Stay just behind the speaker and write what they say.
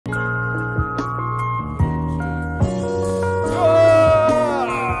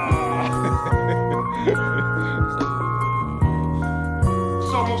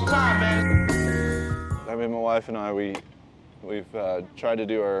mean, my wife and I, we've tried to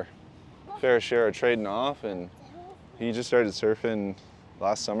do our fair share of trading off, and he just started surfing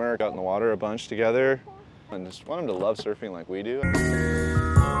last summer, got in the water a bunch together, and just want him to love surfing like we do.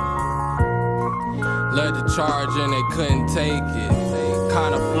 Led the charge and they couldn't take it.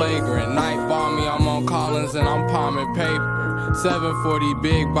 Kinda flagrant. Night bomb me, I'm on Collins and I'm palming paper. 740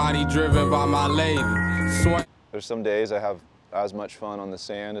 big body driven by my lady. There's some days I have as much fun on the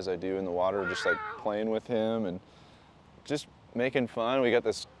sand as I do in the water, just like playing with him and just making fun. We got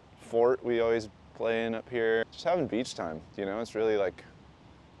this fort we always play in up here. Just having beach time, you know, it's really like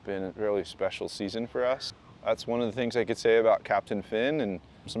been a really special season for us. That's one of the things I could say about Captain Finn and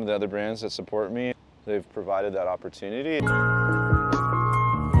some of the other brands that support me. They've provided that opportunity.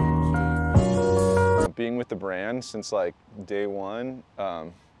 Being with the brand since like day one,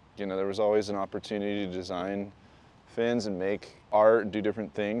 you know, there was always an opportunity to design fins and make art and do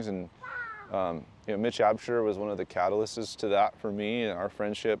different things. And you know, Mitch Absher was one of the catalysts to that for me. And our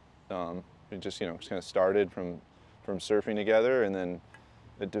friendship, it just, you know, kind of started from surfing together, and then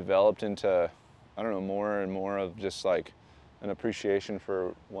it developed into, I don't know, more and more of just like an appreciation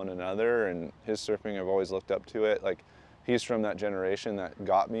for one another. And his surfing, I've always looked up to it. Like, he's from that generation that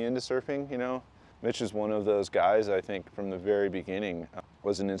got me into surfing, you know. Mitch is one of those guys, I think, from the very beginning,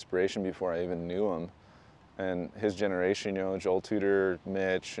 was an inspiration before I even knew him. And his generation, you know, Joel Tudor,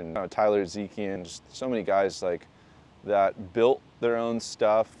 Mitch, and Tyler Zekian, just so many guys like that built their own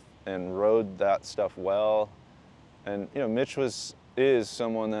stuff and rode that stuff well. And, you know, Mitch is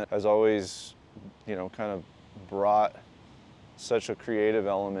someone that has always, you know, kind of brought such a creative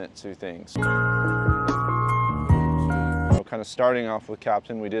element to things. You know, kind of starting off with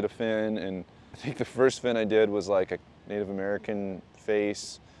Captain, we did a fin, and I think the first fin I did was like a Native American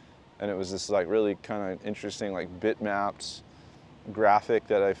face, and it was this like really kind of interesting like bitmapped graphic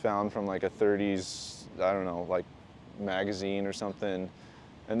that I found from like a 30s, I don't know, like magazine or something.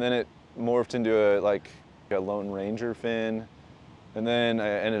 And then it morphed into a Lone Ranger fin. And then I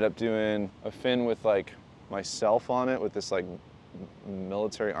ended up doing a fin with like myself on it with this like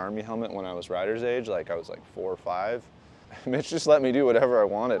military army helmet when I was rider's age, like I was like 4 or 5. Mitch just let me do whatever I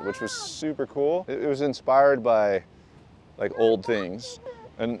wanted, which was super cool. It was inspired by like old things.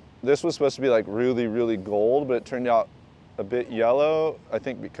 And this was supposed to be like really, really gold, but it turned out a bit yellow, I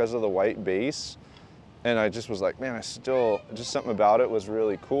think because of the white base. And I just was like, man, just something about it was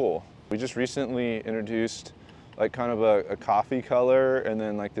really cool. We just recently introduced like kind of a coffee color, and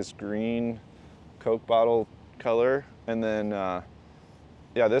then like this green Coke bottle color. And then,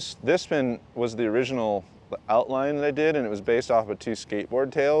 yeah, this fin was the original outline that I did, and it was based off of 2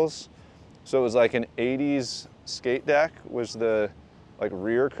 skateboard tails. So it was like an 80s skate deck was the like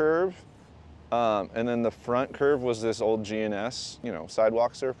rear curve. And then the front curve was this old GNS, you know,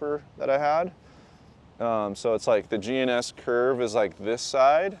 sidewalk surfer that I had. So it's like the GNS curve is like this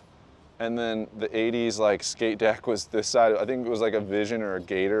side, and then the 80s like skate deck was this side. I think it was like a Vision or a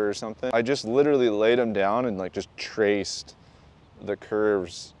Gator or something. I just literally laid them down and like just traced the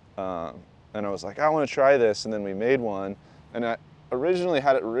curves. And I was like, I want to try this. And then we made one. And I originally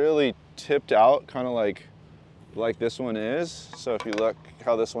had it really tipped out, kind of like this one is. So if you look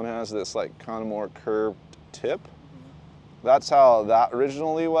how this one has this like kind of more curved tip, that's how that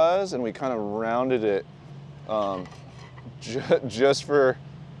originally was. And we kind of rounded it just for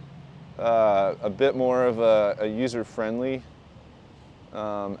a bit more of a user-friendly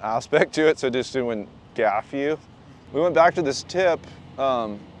aspect to it, so just it wouldn't gaff you. We went back to this tip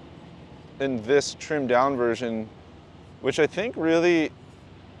in this trimmed down version, which I think really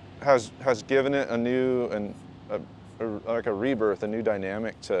has given it a new and like a rebirth, a new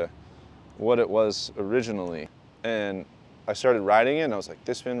dynamic to what it was originally. And I started riding it and I was like,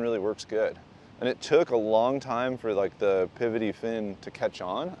 this fin really works good. And it took a long time for like the pivoty fin to catch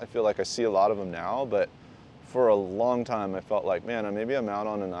on. I feel like I see a lot of them now, but for a long time I felt like, man, maybe I'm out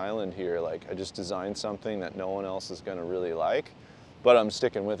on an island here. Like I just designed something that no one else is gonna really like, but I'm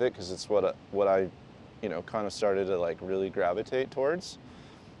sticking with it because it's what I, you know, kind of started to like really gravitate towards.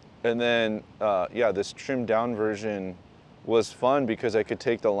 And then, yeah, this trimmed down version was fun because I could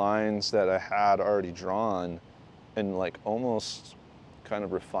take the lines that I had already drawn and like almost kind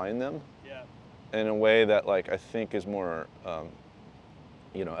of refine them in a way that like I think is more,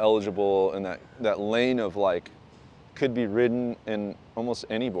 you know, eligible, and that lane of like could be ridden in almost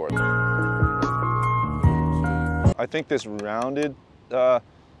any board. I think this rounded, kind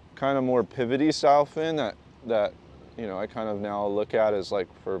of more pivoty style fin that you know I kind of now look at as like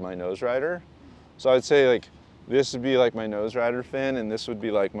for my nose rider. So I'd say like this would be like my nose rider fin, and this would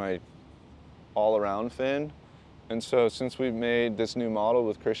be like my all around fin. And so since we've made this new model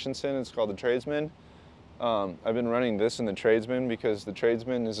with Christensen, it's called the Tradesman, I've been running this in the tradesman because the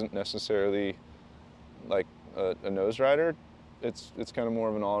tradesman isn't necessarily like a nose rider. It's kind of more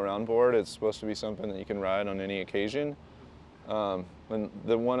of an all-around board. It's supposed to be something that you can ride on any occasion. And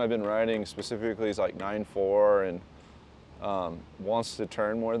the one I've been riding specifically is like 9.4 and wants to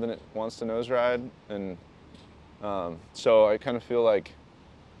turn more than it wants to nose ride. And so I kind of feel like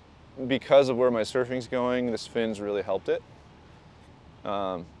because of where my surfing's going, this fin's really helped it.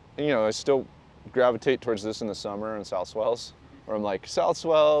 And, you know, I still gravitate towards this in the summer in South Swells, where I'm like, South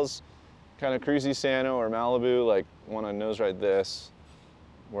Swells, kind of cruisy Sano or Malibu, like want to nose ride this.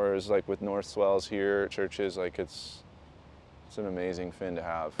 Whereas like with North Swells here at Churches, like it's an amazing fin to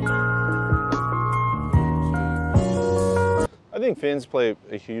have. I think fins play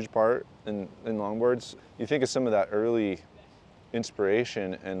a huge part in longboards. You think of some of that early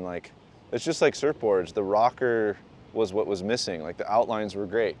inspiration and like, it's just like surfboards. The rocker was what was missing. Like the outlines were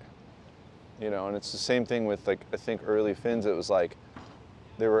great, you know, and it's the same thing with like, I think early fins, it was like,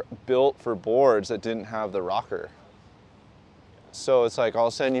 they were built for boards that didn't have the rocker. So it's like all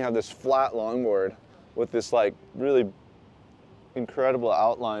of a sudden you have this flat longboard with this like really incredible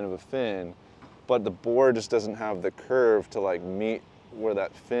outline of a fin, but the board just doesn't have the curve to like meet where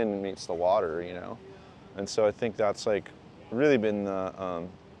that fin meets the water, you know? And so I think that's like really been the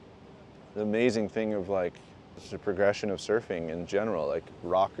amazing thing of like the progression of surfing in general. Like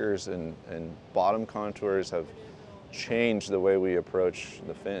rockers and bottom contours have changed the way we approach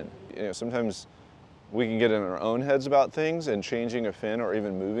the fin. You know, sometimes we can get in our own heads about things, and changing a fin or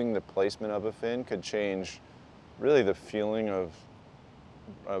even moving the placement of a fin could change really the feeling of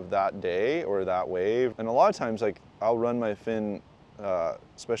that day or that wave. And a lot of times, like I'll run my fin,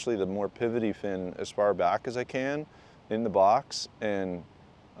 especially the more pivoty fin, as far back as I can in the box. And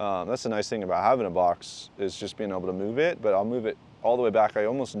that's the nice thing about having a box, is just being able to move it, but I'll move it all the way back. I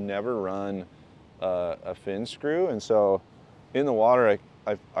almost never run a fin screw. And so in the water,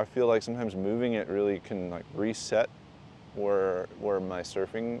 I feel like sometimes moving it really can like reset where my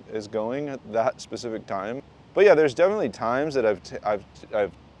surfing is going at that specific time. But yeah, there's definitely times that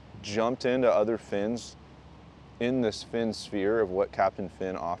I've jumped into other fins in this fin sphere of what Captain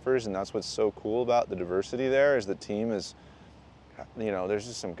Fin offers, and that's what's so cool about the diversity there. Is the team is, you know, there's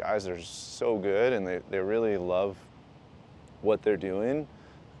just some guys that are so good, and they really love what they're doing,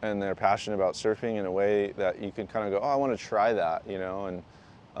 and they're passionate about surfing in a way that you can kind of go, oh, I want to try that, you know.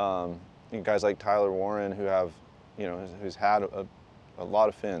 And guys like Tyler Warren, who have, you know, who's had a lot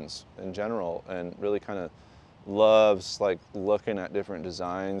of fins in general, and really kind of loves like looking at different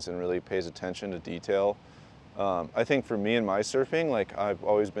designs and really pays attention to detail. I think for me and my surfing, like I've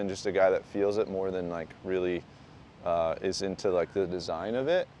always been just a guy that feels it more than like really is into like the design of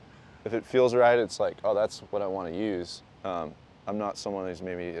it. If it feels right, it's like, oh, that's what I want to use. I'm not someone who's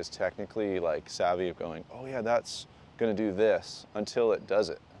maybe is technically like savvy of going, oh yeah, that's gonna do this, until it does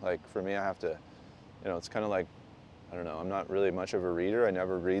it. Like for me, I have to, you know, it's kind of like, I don't know, I'm not really much of a reader. I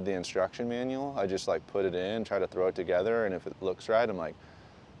never read the instruction manual. I just like put it in, try to throw it together, and if it looks right, I'm like,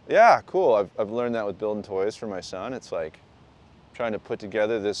 yeah, cool. I've learned that with building toys for my son. It's like trying to put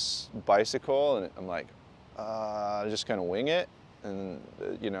together this bicycle, and I'm like, I just kind of wing it, and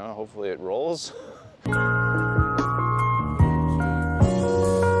you know, hopefully it rolls.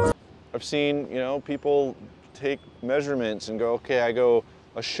 I've seen, you know, people take measurements and go, okay, I go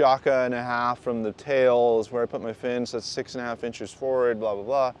a shaka and a half from the tail is where I put my fin, so that's 6.5 inches forward, blah, blah,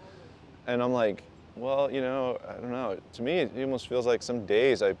 blah. And I'm like, well, you know, I don't know. To me, it almost feels like some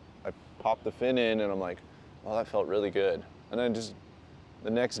days I pop the fin in and I'm like, well, that felt really good. And then just the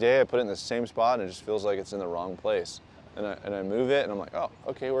next day I put it in the same spot and it just feels like it's in the wrong place. And I move it and I'm like, oh,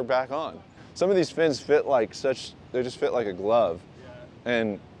 okay, we're back on. Some of these fins fit like they just fit like a glove.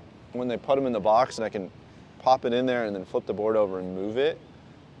 And when they put them in the box and I can pop it in there and then flip the board over and move it,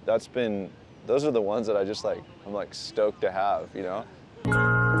 those are the ones that I'm like stoked to have, you know?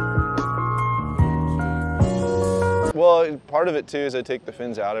 Well, part of it too is I take the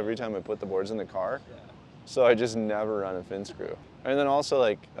fins out every time I put the boards in the car. So I just never run a fin screw. And then also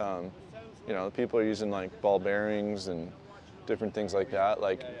like, you know, people are using like ball bearings and different things like that.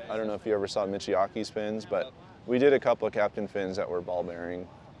 Like, I don't know if you ever saw Michiaki's fins, but we did a couple of Captain fins that were ball bearing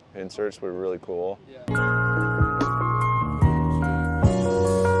inserts, were really cool.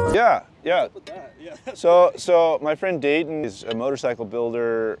 Yeah. So my friend Dayton is a motorcycle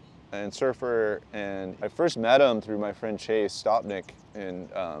builder and surfer, and I first met him through my friend Chase Stopnick, and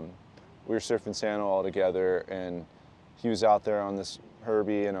we were surfing Sano all together, and he was out there on this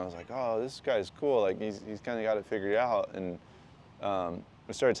Herbie, and I was like, oh, this guy's cool, like he's kind of got it figured out. And I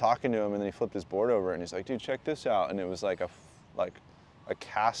started talking to him, and then he flipped his board over and he's like, dude, check this out. And it was like a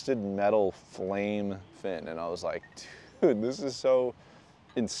casted metal flame fin. And I was like, dude, this is so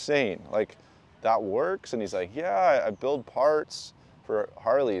insane. Like, that works? And he's like, yeah, I build parts for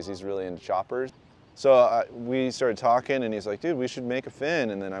Harleys. He's really into choppers. So we started talking, and he's like, dude, we should make a fin.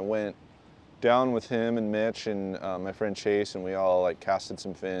 And then I went down with him and Mitch and my friend Chase, and we all like casted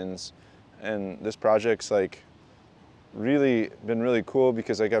some fins. And this project's like really been really cool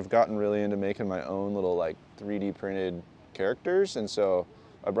because like I've gotten really into making my own little like 3D printed characters. And so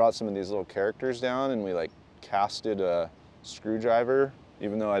I brought some of these little characters down, and we like casted a screwdriver,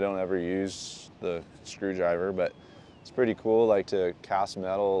 even though I don't ever use the screwdriver, but it's pretty cool like to cast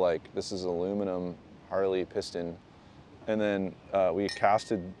metal. Like, this is aluminum Harley piston. And then we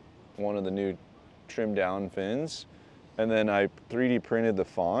casted one of the new trimmed down fins, and then I 3D printed the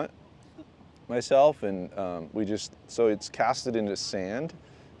font myself, and so it's casted into sand,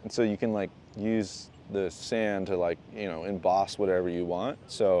 and so you can like use the sand to like, you know, emboss whatever you want.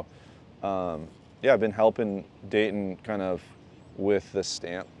 So yeah, I've been helping Dayton kind of with the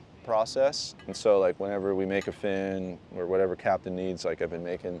stamp process, and so like whenever we make a fin or whatever Captain needs, like I've been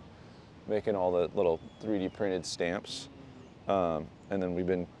making all the little 3D printed stamps, and then we've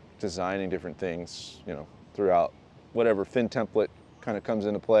been designing different things, you know, throughout whatever fin template kind of comes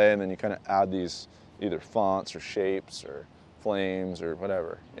into play, and then you kind of add these either fonts or shapes or flames or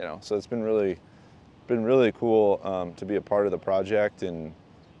whatever, you know. So it's been really cool to be a part of the project, and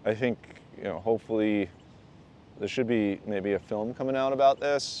I think, you know, hopefully there should be maybe a film coming out about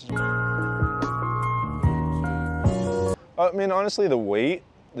this. I mean, honestly, the weight,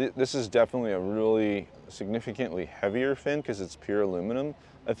 this is definitely a really significantly heavier fin because it's pure aluminum.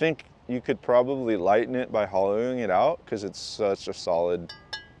 I think you could probably lighten it by hollowing it out because it's such a solid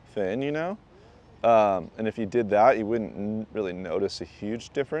fin, you know? And if you did that, you wouldn't really notice a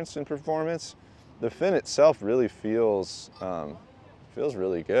huge difference in performance. The fin itself really feels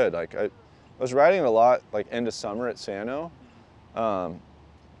really good. Like I was riding it a lot, like end of summer at Sano,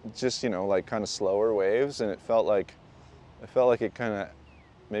 just, you know, like kind of slower waves, and it felt like it kind of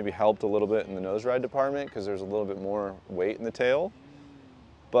maybe helped a little bit in the nose ride department because there's a little bit more weight in the tail.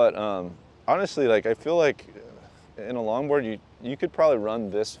 But honestly, like I feel like in a longboard, you could probably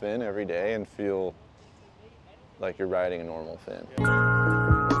run this fin every day and feel like you're riding a normal fin.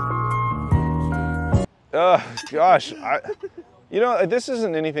 Oh gosh, you know, this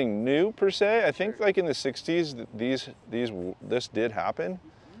isn't anything new per se. I think like in the 60s, this did happen.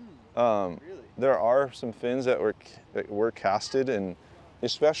 There are some fins that were casted, and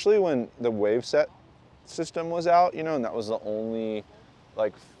especially when the wave set system was out, you know, and that was the only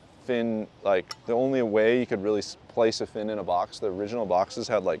like fin, like the only way you could really place a fin in a box. The original boxes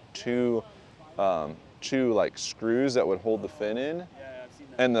had like two like screws that would hold the fin in,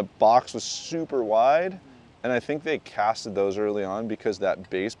 and the box was super wide. And I think they casted those early on because that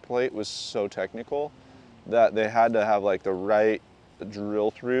base plate was so technical that they had to have like the right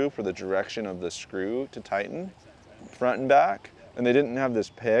drill through for the direction of the screw to tighten front and back. And they didn't have this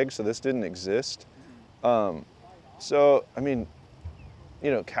peg, so this didn't exist. So, I mean,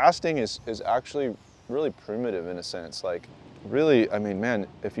 you know, casting is actually really primitive in a sense. Like, really, I mean, man,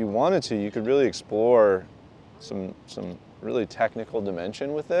 if you wanted to, you could really explore some really technical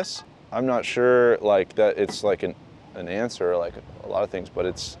dimension with this. I'm not sure like that it's like an answer like a lot of things, but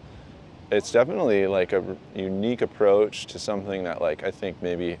it's definitely like a unique approach to something that like I think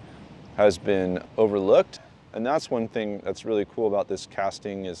maybe has been overlooked. And that's one thing that's really cool about this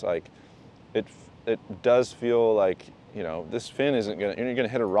casting is like it does feel like, you know, this fin isn't gonna, you're gonna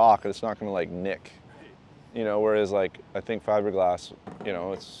hit a rock and it's not gonna like nick, you know, whereas like I think fiberglass, you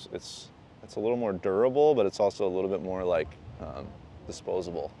know, it's a little more durable, but it's also a little bit more like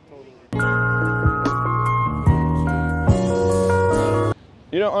disposable.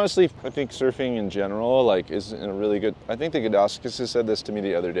 You know, honestly, I think surfing in general, like, is in a really good, I think the Godowskis said this to me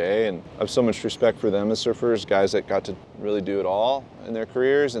the other day, and I have so much respect for them as surfers, guys that got to really do it all in their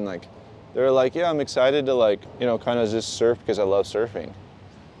careers, and like, they're like, yeah, I'm excited to like, you know, kind of just surf because I love surfing.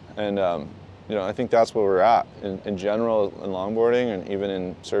 And, you know, I think that's where we're at in general in longboarding and even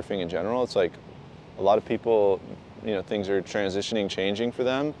in surfing in general. It's like a lot of people, you know, things are transitioning, changing for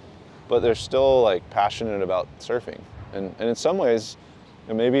them, but they're still like passionate about surfing. And in some ways,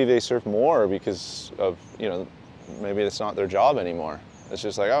 and maybe they surf more because of, you know, maybe it's not their job anymore. It's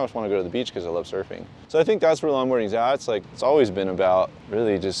just like, I just want to go to the beach because I love surfing. So I think that's where longboarding's at. It's like, it's always been about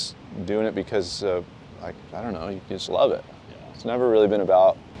really just doing it because, like, I don't know, you just love it. It's never really been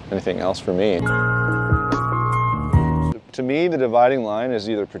about anything else for me. To me, the dividing line is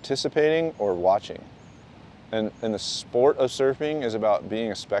either participating or watching. And the sport of surfing is about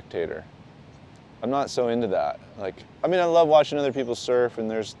being a spectator. I'm not so into that. Like, I mean, I love watching other people surf, and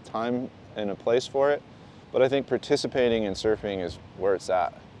there's time and a place for it, but I think participating in surfing is where it's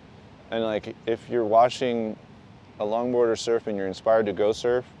at. And like, if you're watching a longboarder surf and you're inspired to go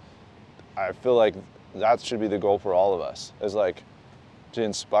surf, I feel like that should be the goal for all of us, is like to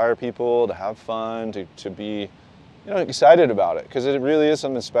inspire people, to have fun, to be, you know, excited about it, because it really is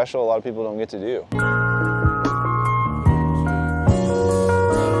something special a lot of people don't get to do.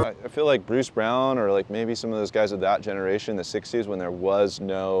 I feel like Bruce Brown, or like maybe some of those guys of that generation, the 60s, when there was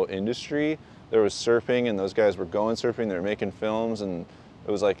no industry, there was surfing, and those guys were going surfing, they were making films, and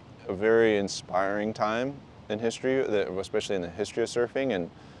it was like a very inspiring time in history, especially in the history of surfing. And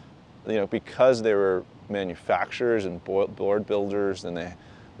you know, because they were manufacturers and board builders, and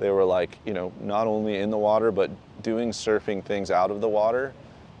they were like, you know, not only in the water but doing surfing things out of the water,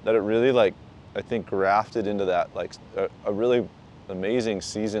 that it really, like, I think grafted into that, like a really amazing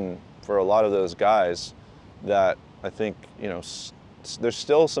season for a lot of those guys, that I think, you know, there's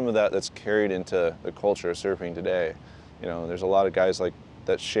still some of that that's carried into the culture of surfing today. You know, there's a lot of guys like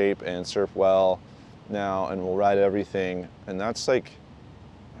that shape and surf well now and will ride everything, and that's like,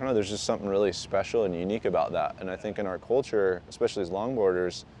 I don't know, there's just something really special and unique about that. And I think in our culture, especially as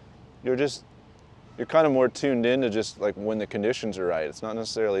longboarders, you're kind of more tuned in to just like when the conditions are right. It's not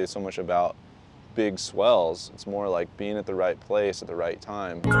necessarily so much about big swells, it's more like being at the right place at the right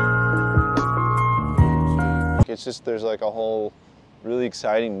time. It's just, there's like a whole really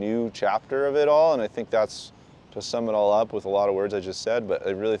exciting new chapter of it all, and I think that's, to sum it all up with a lot of words I just said, but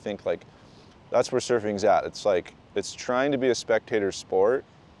I really think like that's where surfing's at. It's like, it's trying to be a spectator sport,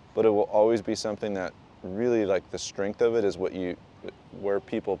 but it will always be something that really, like, the strength of it is where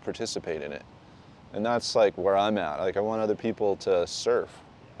people participate in it. And that's like where I'm at. Like, I want other people to surf,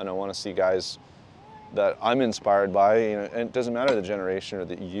 and I want to see guys that I'm inspired by, you know, and it doesn't matter the generation or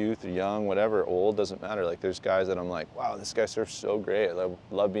the youth or young, whatever, old, doesn't matter. Like, there's guys that I'm like, wow, this guy surfs so great. I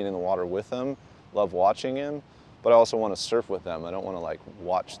love being in the water with him, love watching him, but I also want to surf with them. I don't want to like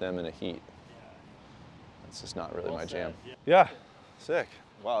watch them in a heat. It's just not really my jam. Yeah, sick.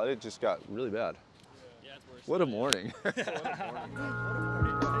 Wow, it just got really bad. What a morning.